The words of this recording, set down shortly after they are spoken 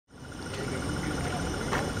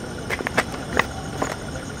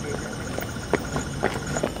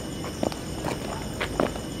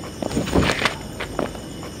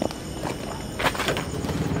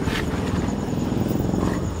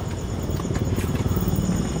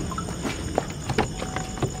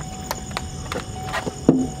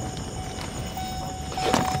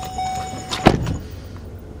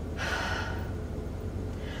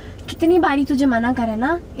कितनी बारी तुझे मना करा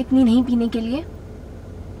ना इतनी नहीं पीने के लिए,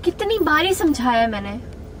 कितनी बारी समझाया मैंने,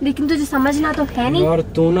 लेकिन तुझे समझना तो है नहीं। यार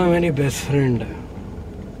तू ना मेरी बेस्ट फ्रेंड है,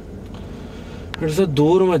 मेरे से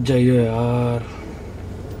दूर मत जाइयो यार।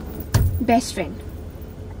 Best friend?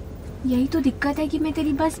 यही तो दिक्कत है कि मैं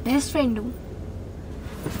तेरी बस बेस्ट फ्रेंड हूँ।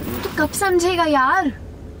 तू कब समझेगा यार?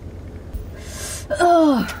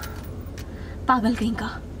 पागल कहीं का।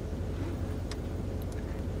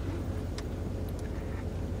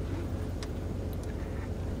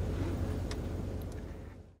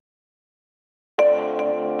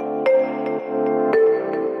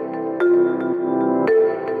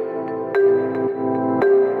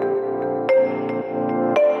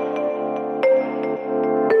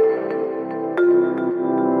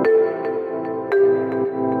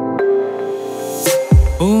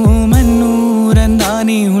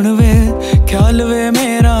 ख्याल वे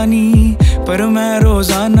मेरा नी, पर मैं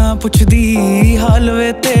रोजाना पुछदी हाल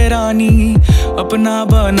वे तेरा नी। अपना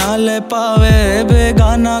बना ले पावे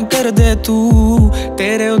बेगाना कर दे तू,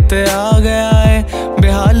 तेरे उत्ते आ गया है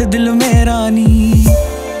बेहाल दिल मेरा नी।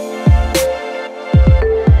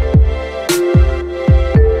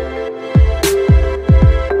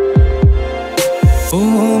 ओ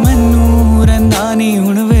मैनू रंदा नी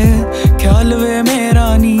हुण वे ख्याल वे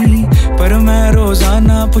मेरा नी, पर मैं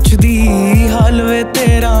रोजाना पुछदी हाल वे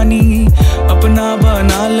तेरा नी। अपना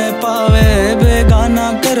बना ले पावे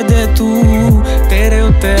बेगाना कर दे तू, तेरे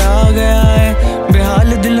उत्ते आ गया है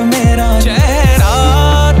बेहाल दिल मेरा। चेहरा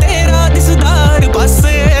तेरा दिसदार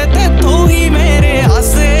पासे ते तू ही मेरे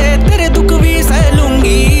हासे, तेरे दुख भी सह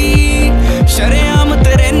लूंगी शरेआम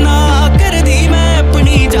तेरे ना कर दी मैं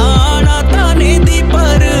अपनी जाना ताने दी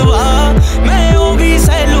परवाह मैं ओ भी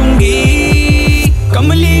सह लूंगी।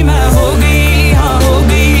 कमली मैं हो गई, हाँ हो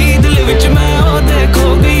गई दिल विच मैं ओ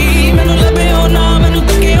देखो गई, मैनू लभे हो ना मैनू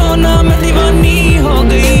तके हो ना मैं दीवानी हो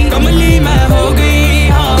गई। कमली मैं हो गई,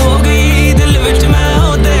 हाँ हो गई दिल विच मैं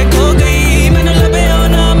ओ देखो गई, मैनू लभे हो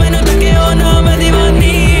ना मैनू तके हो ना मैं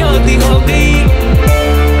दीवानी हो गई।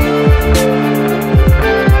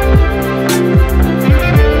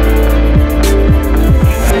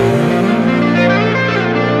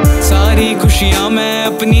 सारी खुशियां मैं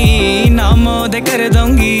अपनी नाम दे कर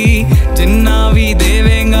दूंगी, जिन्ना भी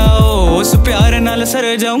देवेंगा उस प्यार नाल सर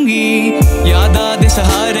जाऊंगी। यादा दे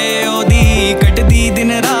सहारे ओदी कटदी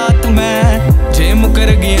दिन रात मैं, जे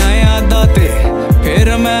मुकर गया यादा ते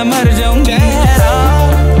फिर मैं मर जाऊंगी। चेहरा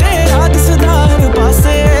तेरा दिसदार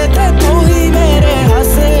पासे ते तू ही मेरे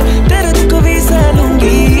हासे, तेरे दुख भी सह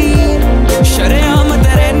लूंगी शरेआम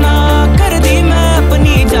तेरे ना कर दी मैं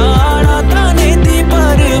अपनी जाना ताने दी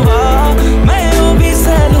परवाह मैं ओ भी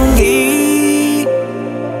सह लूंगी।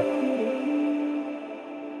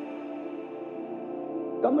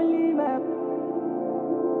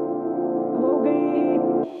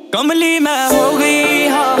 कमली मैं हो गई,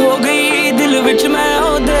 हाँ हो गई दिल विच मैं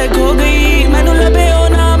ओ देखो गई, मैनू लभे हो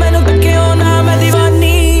ना मैनू तके हो ना मैं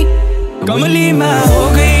दीवानी। कमली मैं हो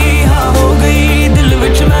गई, हाँ हो गई दिल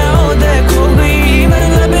विच मैं ओ देखो गई, मैनू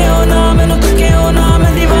लभे हो ना मैनू तके हो ना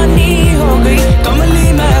मैं दीवानी हो गई। कमली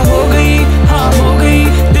मैं हो गई, हाँ हो गई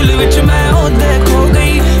दिल विच मैं ओ देखो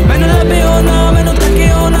गई, मैनू लभे हो ना मैनू तके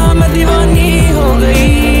हो ना मैं दीवानी हो गई।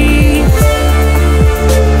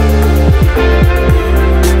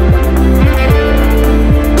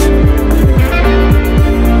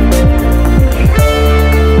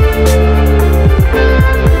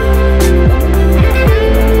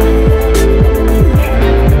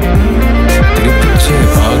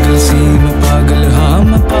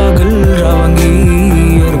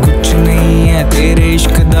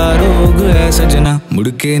 सजना मुड़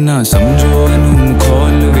के ना समझो इनू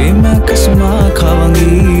खोल वे मैं कसमा खावांगी,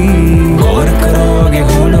 गौर करो आगे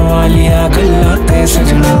होने वाली गल्लां ते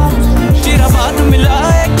सजना। चिरा बाद मिला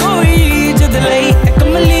है कोई जद लई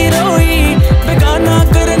कमली रोई, बेगाना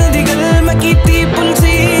करन दी गल मैं कीती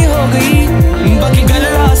पुलसी हो गई, बाकी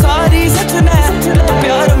गल्लां सारी सच ने तो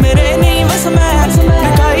प्यार मेरे नहीं बस मैं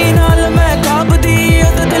लिखाई नाल मैं खाब दी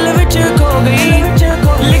ओद दिल विच खो गई,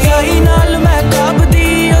 लिखाई नाल मैं खाब दी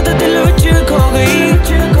ओद दिल विच खो गई,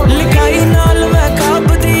 लिखाई नाल मैं खाब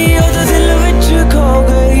दी ओद दिल विच खो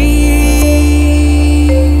गई।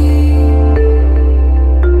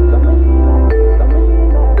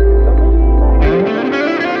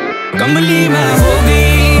 कमली मैं